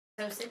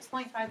So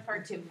 6.5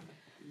 part 2.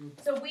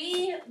 So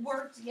we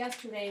worked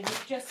yesterday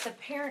with just the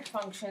parent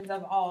functions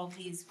of all of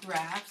these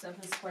graphs of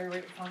the square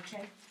root function,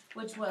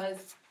 which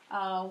was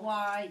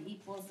y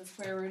equals the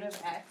square root of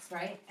x,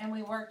 right? And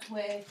we worked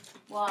with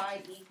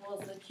y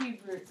equals the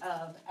cube root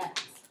of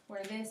x,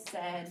 where this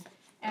said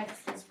x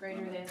is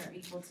greater than or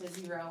equal to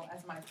 0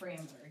 as my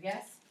parameter,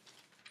 yes?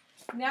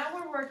 Now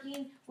we're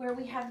working where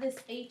we have this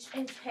h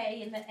and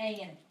k and the a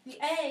in it. The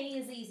a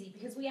is easy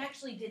because we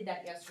actually did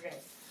that yesterday.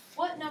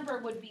 What number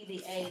would be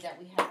the a that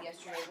we had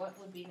yesterday? What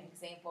would be an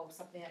example of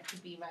something that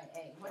could be my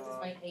a? What does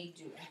my a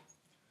do?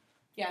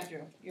 Yeah,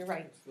 Drew, you're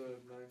right. It's the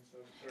 9,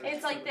 7,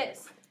 it's like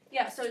this.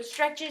 Yeah, so it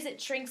stretches,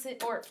 it shrinks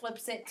it, or it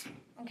flips it.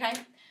 Okay?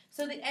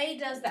 So the a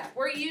does that.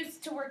 We're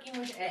used to working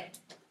with a.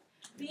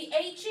 The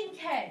h and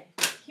k,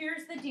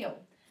 here's the deal.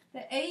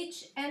 The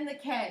h and the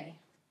k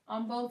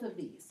on both of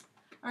these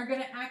are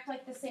going to act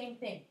like the same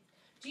thing.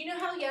 Do you know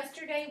how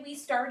yesterday we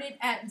started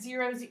at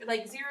 0, 0,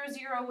 like 0,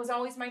 0 was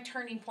always my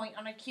turning point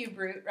on a cube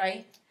root,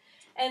 right?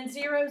 And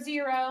 0,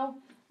 0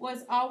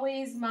 was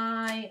always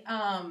my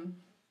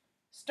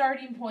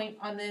starting point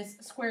on this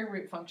square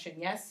root function,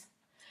 yes?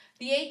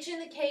 The h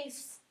and the k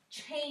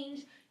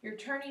change your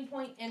turning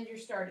point and your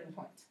starting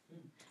point.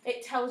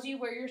 It tells you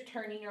where you're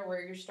turning or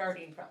where you're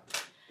starting from.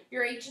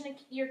 Your h and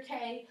your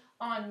k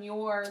on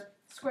your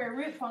square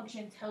root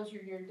function tells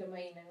you your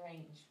domain and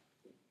range.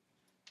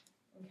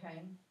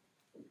 Okay?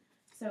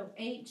 So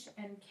h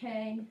and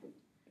k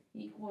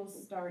equals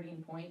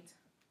starting point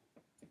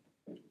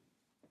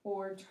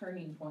or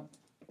turning point.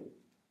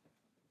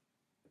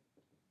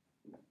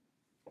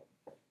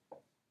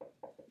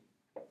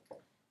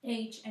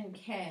 H and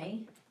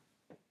k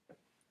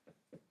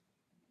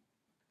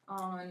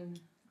on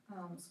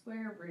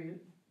square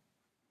root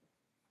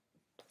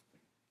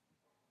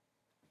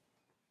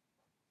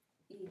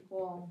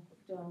equal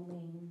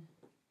domain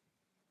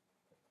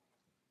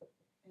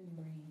and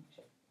range.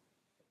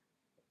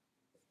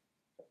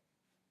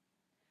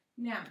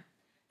 Now,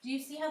 do you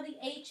see how the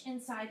h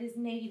inside is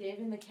negative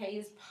and the k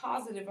is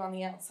positive on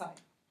the outside?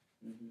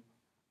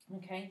 Mm-hmm.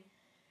 Okay?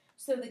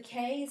 So the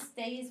k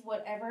stays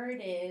whatever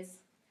it is.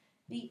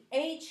 The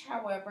h,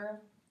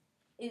 however,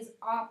 is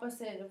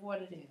opposite of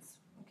what it is.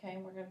 Okay?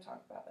 And we're going to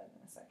talk about that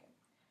in a second.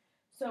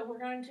 So we're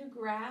going to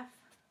graph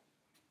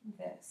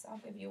this. I'll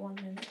give you 1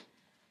 minute.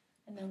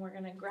 And then we're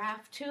going to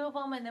graph 2 of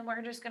them, and then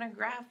we're just going to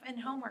graph in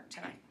homework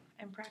tonight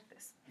and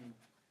practice.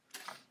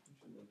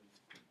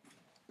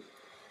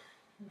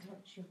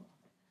 Don't you love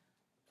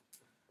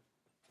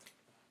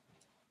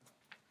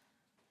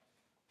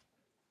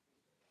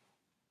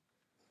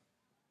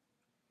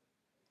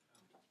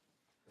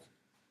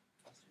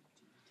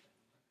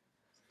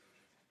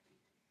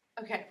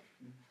it? Okay,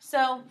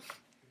 so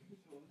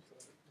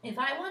if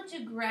I want to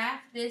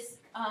graph this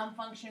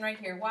function right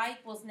here, y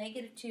equals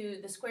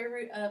 -2, the square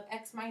root of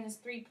x minus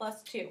 3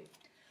 plus 2,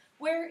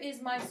 where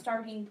is my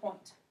starting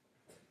point?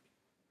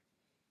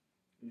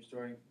 Your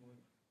starting point,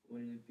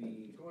 wouldn't it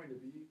be? It's going to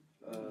be.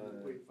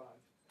 Wait, 5.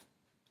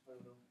 I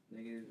don't know.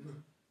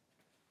 Negative.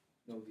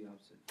 No, the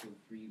opposite. So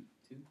 3,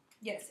 2.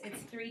 Yes,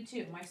 it's 3,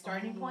 2. My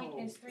starting point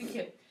is 3, 2.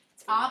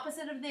 It's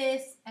opposite of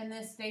this, and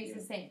this stays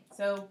the same.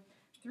 So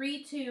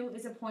 3, 2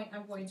 is a point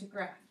I'm going to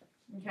graph.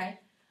 Okay.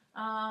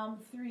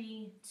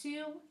 3,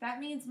 2. That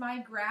means my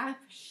graph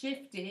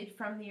shifted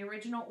from the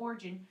original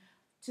origin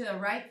to the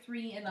right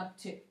 3 and up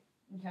 2.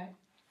 Okay.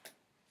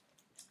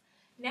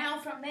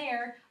 Now from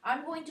there,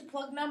 I'm going to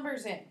plug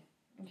numbers in.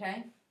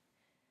 Okay.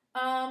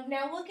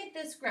 Now look at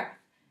this graph.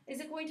 Is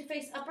it going to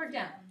face up or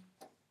down?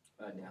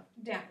 Down.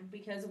 Down,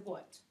 because of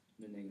what?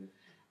 The negative.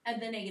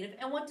 And the negative.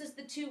 And what does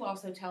the 2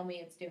 also tell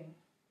me it's doing?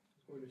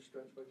 It's going to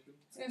stretch by 2.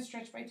 It's going to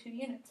stretch by 2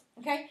 units.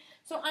 Okay?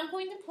 So I'm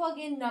going to plug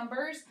in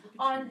numbers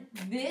on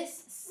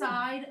this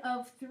side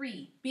of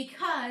 3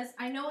 because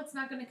I know it's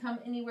not going to come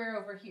anywhere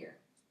over here.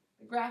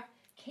 The graph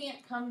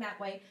can't come that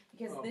way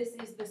because this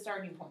is the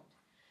starting point.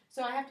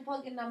 So I have to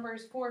plug in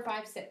numbers 4,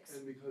 5, 6.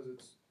 And because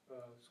it's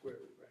square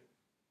root, right?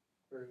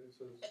 Or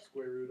it's a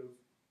square root of...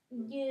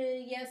 Yeah,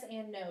 yes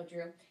and no,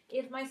 Drew.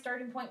 If my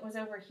starting point was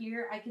over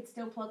here, I could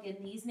still plug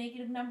in these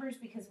negative numbers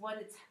because what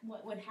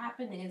would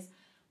happen is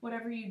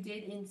whatever you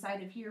did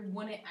inside of here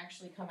wouldn't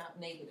actually come out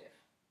negative.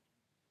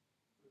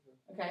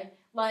 Okay?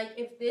 Like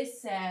if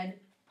this said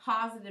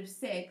positive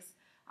 6,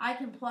 I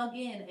can plug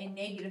in a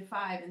negative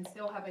 5 and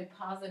still have a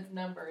positive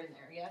number in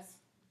there, yes?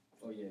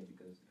 Oh, yeah,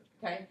 because...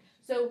 Okay?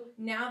 So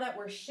now that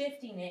we're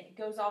shifting it, it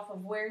goes off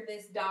of where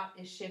this dot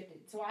is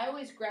shifted. So I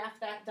always graph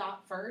that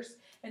dot first,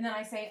 and then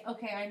I say,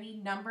 okay, I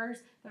need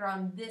numbers that are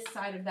on this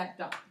side of that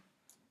dot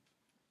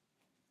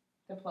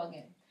to plug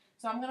in.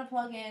 So I'm going to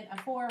plug in a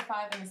 4, a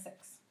 5, and a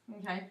 6.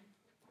 Okay?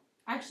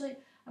 Actually,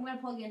 I'm going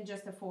to plug in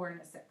just a 4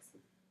 and a 6.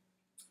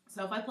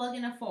 So if I plug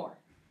in a 4,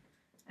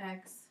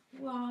 x,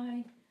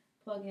 y,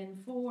 plug in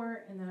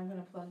 4, and then I'm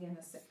going to plug in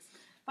a 6.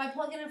 If I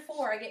plug in a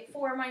 4, I get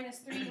 4 minus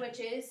 3, which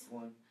is?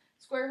 1.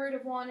 Square root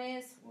of 1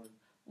 is? 1.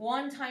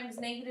 1 times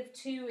negative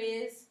 2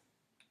 is?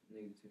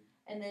 Negative 2.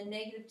 And then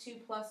negative 2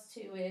 plus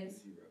 2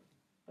 is? 0.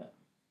 Boom.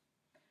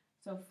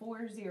 So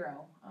 4,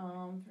 0.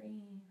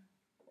 3,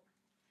 4.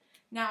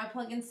 Now I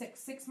plug in 6.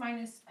 6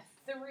 minus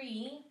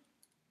 3.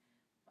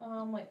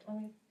 Wait,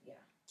 let me, yeah.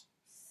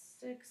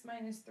 6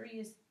 minus 3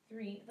 is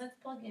 3. Let's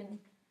plug in,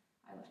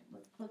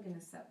 let's plug in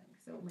a 7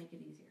 because it will make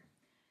it easier.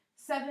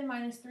 7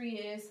 minus 3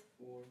 is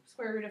 4.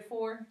 Square root of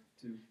 4.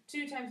 2.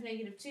 2 times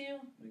negative 2.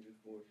 Negative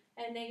 4.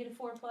 And negative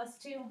 4 plus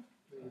 2.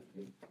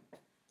 Negative.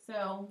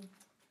 So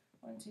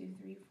 1, 2,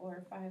 3,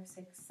 4, 5,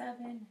 6,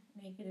 7,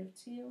 negative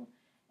 2,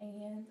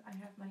 and I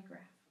have my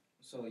graph.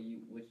 So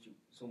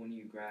so when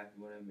you graph,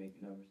 you want to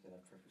make numbers that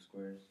have perfect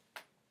squares.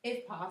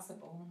 If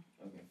possible.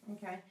 Okay.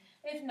 Okay.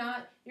 If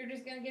not, you're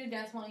just going to get a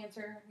decimal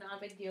answer. Not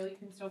a big deal. You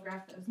can still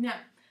graph those. Now,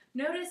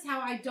 notice how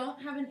I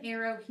don't have an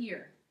arrow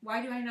here.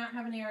 Why do I not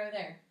have an arrow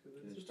there?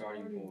 It's your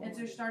starting point. It's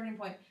your starting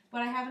point.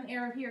 But I have an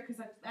arrow here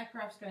because that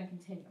graph's going to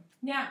continue.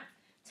 Now,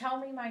 tell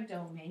me my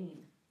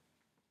domain.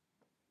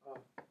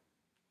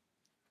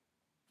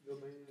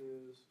 Domain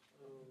is,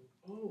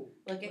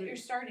 Look at your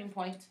starting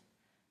point.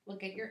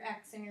 Look at your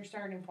x and your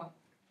starting point.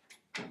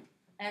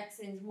 X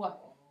is what?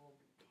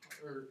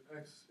 Or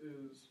x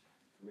is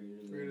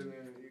Greater greater than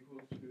than or equal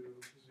to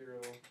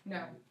 0.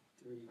 No.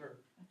 3. Or,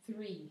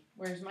 3.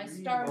 Where's my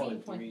 3? starting Oh,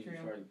 point, 3 is Drew?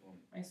 your starting point.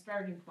 My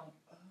starting point.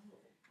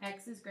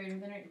 X is greater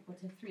than or equal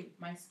to 3.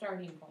 My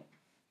starting point.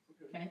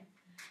 Okay?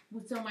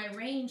 So my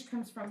range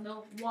comes from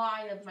the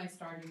y of my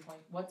starting point.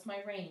 What's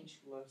my range?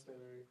 Less than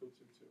or equal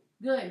to 2.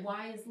 Good.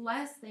 Y is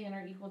less than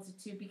or equal to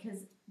 2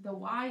 because the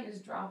y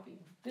is dropping.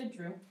 Good,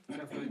 Drew. So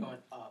if we're going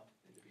up.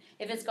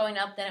 If it's going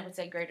up, then it would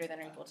say greater than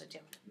or equal to 2.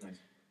 Nice.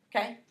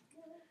 Okay?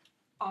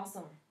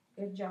 Awesome.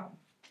 Good job.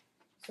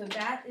 So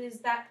that is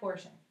that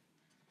portion.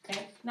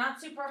 Okay? Not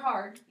super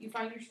hard. You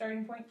find your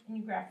starting point and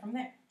you graph from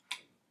there.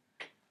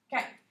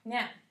 Okay.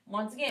 Now,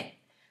 once again,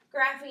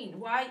 graphing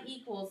y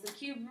equals the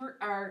cube root,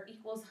 or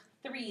equals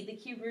 3, the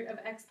cube root of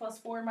x plus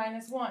 4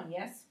 minus 1.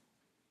 Yes?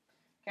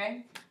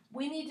 Okay?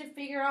 We need to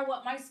figure out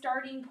what my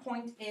starting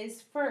point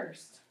is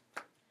first.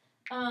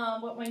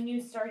 What my new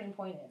starting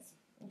point is.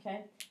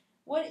 Okay?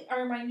 What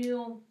are my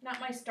new, not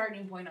my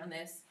starting point on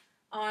this.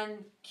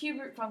 On cube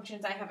root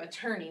functions, I have a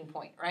turning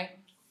point, right?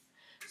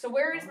 So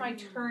where is my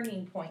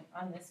turning point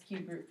on this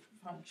cube root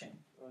function?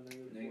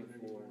 Negative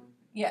 4, -1.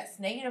 Yes,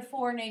 negative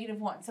 4,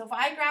 negative 1. So if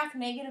I graph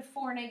negative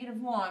 4,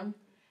 negative 1,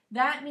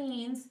 that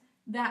means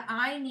that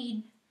I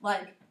need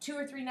like 2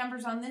 or 3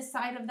 numbers on this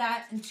side of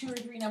that and 2 or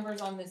 3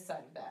 numbers on this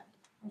side of that.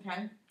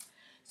 Okay?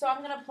 So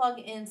I'm going to plug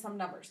in some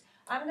numbers.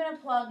 I'm going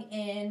to plug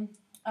in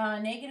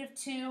negative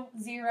 2,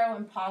 0,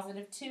 and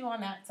positive 2 on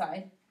that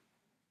side.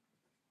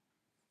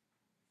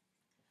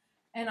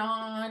 And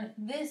on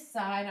this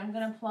side, I'm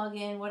going to plug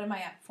in, what am I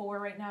at, 4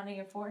 right now,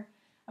 negative 4?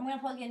 I'm going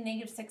to plug in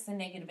negative 6 and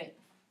negative 8.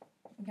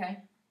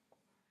 Okay?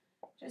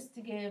 Just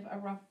to give a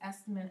rough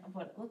estimate of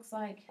what it looks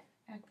like.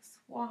 X,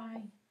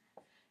 Y.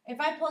 If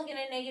I plug in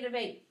a negative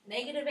 8,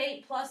 negative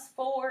 8 plus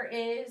 4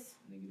 is,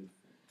 Negative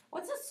 4.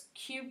 what's the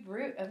cube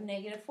root of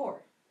negative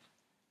 4?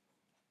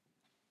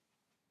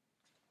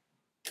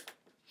 That's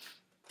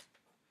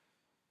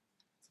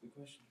a good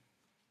question.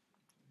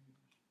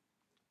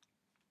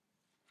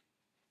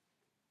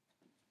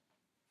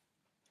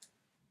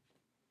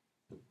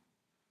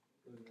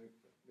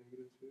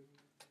 Negative 2?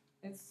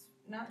 It's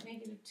not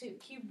negative 2.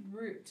 Cube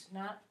root,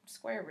 not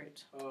square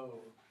root.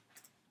 Oh.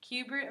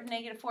 Cube root of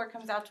negative 4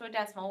 comes out to a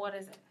decimal. What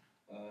is it?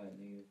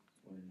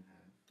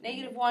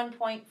 Negative 1.5. Negative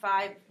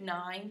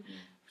 1.59.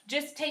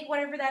 Just take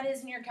whatever that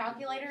is in your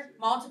calculator,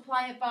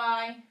 multiply it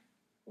by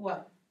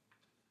what?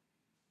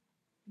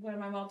 What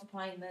am I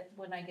multiplying that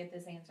when I get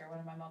this answer? What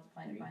am I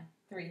multiplying it by?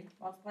 3.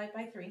 Multiply it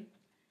by 3.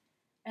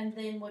 And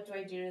then what do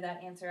I do to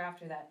that answer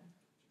after that?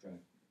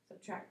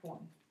 Subtract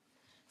 1.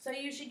 So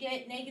you should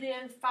get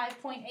negative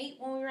 5.8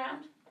 when we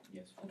round?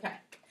 Yes. Okay.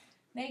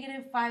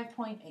 Negative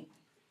 5.8.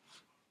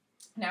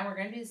 Now we're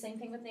going to do the same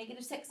thing with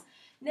negative 6.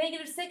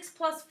 Negative 6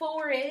 plus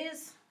 4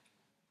 is?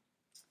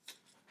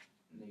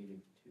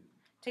 Negative 2.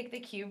 Take the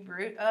cube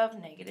root of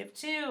negative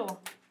 2.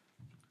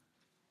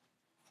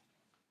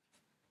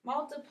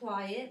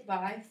 Multiply it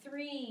by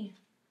 3.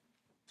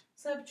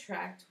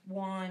 Subtract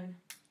 1.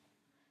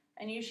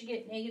 And you should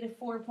get negative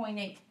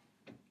 4.8.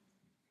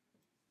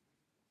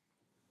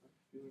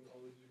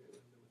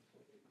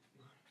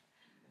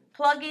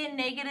 Plug in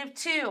negative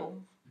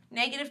 2.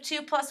 Negative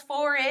 2 plus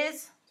 4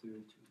 is?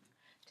 2.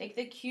 Take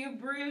the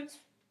cube root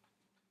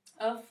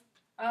of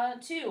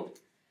 2.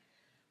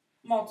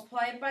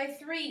 Multiply it by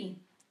 3.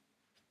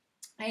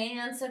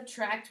 And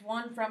subtract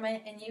 1 from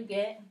it, and you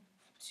get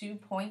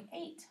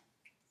 2.8.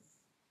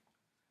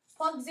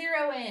 Plug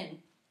 0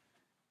 in.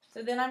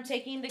 So then I'm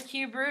taking the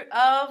cube root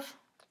of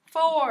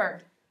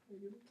 4.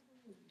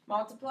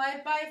 Multiply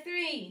it by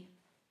 3.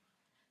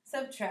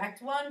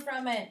 Subtract 1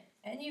 from it,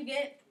 and you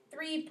get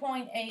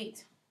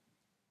 3.8.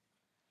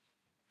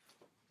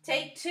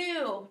 Take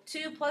 2.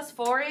 2 plus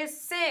 4 is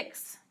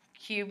 6.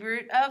 Cube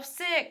root of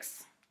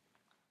 6.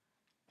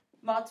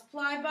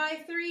 Multiply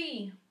by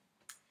 3.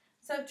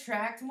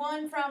 Subtract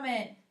 1 from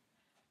it.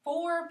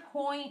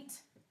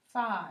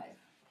 4.5.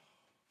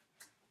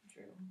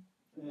 True.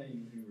 Yeah,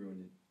 you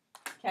ruined it.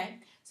 Okay,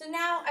 so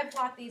now I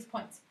plot these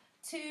points.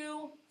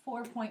 2,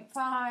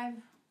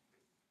 4.5,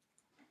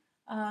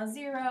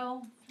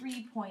 0,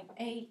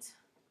 3.8,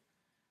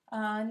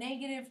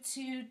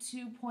 -2,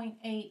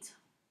 2.8,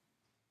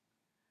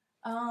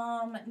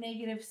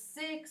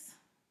 -6,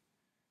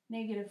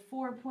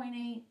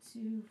 -4.8,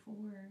 2,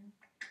 4,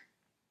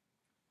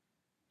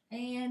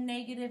 and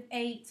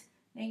 -8,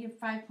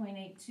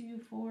 -5.8, 2,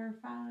 4,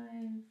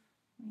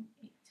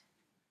 5.8.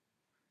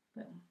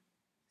 Boom.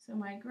 So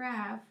my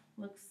graph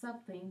looks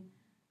something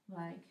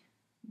like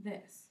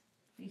this.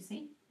 Do you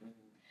see?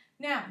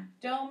 Now,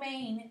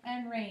 domain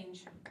and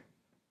range.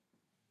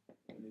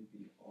 Would it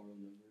be all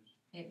numbers?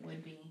 It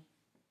would be.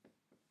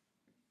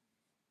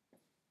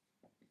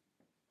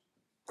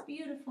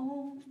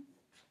 Beautiful.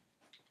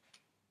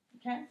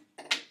 Okay?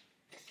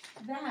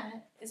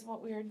 That is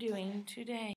what we are doing today.